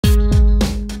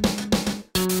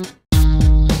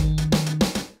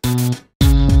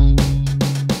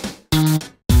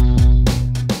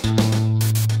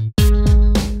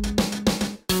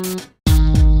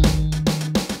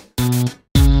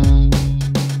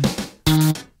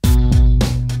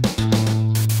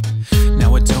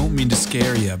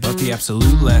scare ya, but the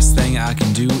absolute last thing I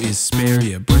can do is spare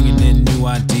ya. Bringing in new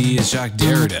ideas, Jacques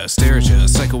Derrida, stare at ya,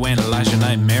 psychoanalyze your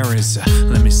nightmares.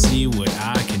 Let me see what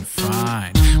I can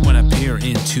find. When I peer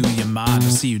into your mind, I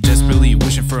see you desperately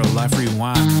wishing for a life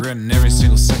rewind, regretting every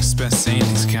single second spent saying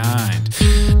these kind.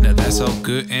 Now that's all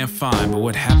good and fine, but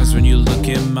what happens when you look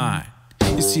in mine?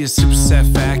 You see a super sad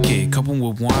fat kid coping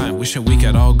with wine, wishing we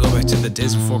could all go back to the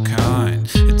days before kind,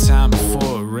 a time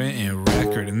before a written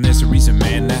record. And there's a reason,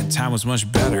 man, that time was much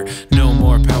better. No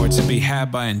more power to be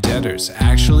had by indebtors.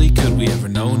 Actually, could we ever?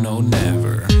 No, no,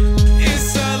 never.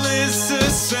 Is silence a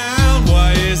sound?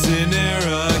 Why isn't there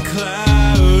a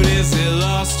cloud? Is it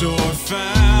lost or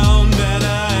found? That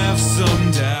I have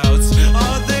some doubts.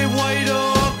 Are they white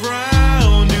or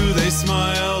brown? Do they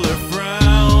smile or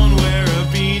frown? Wear a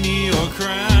beanie or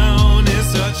crown?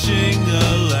 Is touching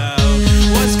allowed?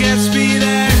 Was Gatsby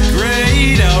that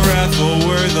great? How wrathful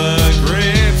were the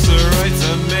grips? The rights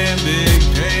of man, big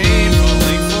pain,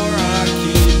 falling for our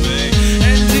keeping.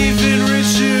 And even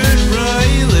Richard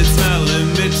Wright, let's not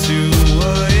limit to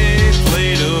white.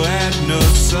 Plato had no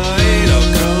sight, all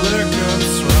color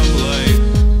comes from light.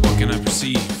 What can I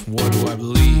perceive? What do I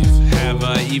believe? Have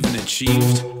I even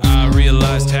achieved? I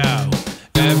realized how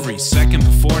every second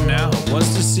before now I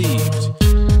was deceived.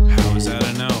 How was I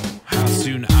to know how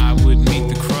soon I would meet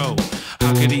the crow?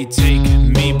 How could he take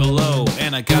me below?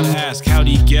 And I gotta ask, how'd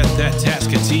he get that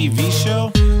task? A TV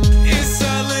show? Is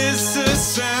silence a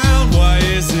sound? Why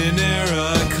isn't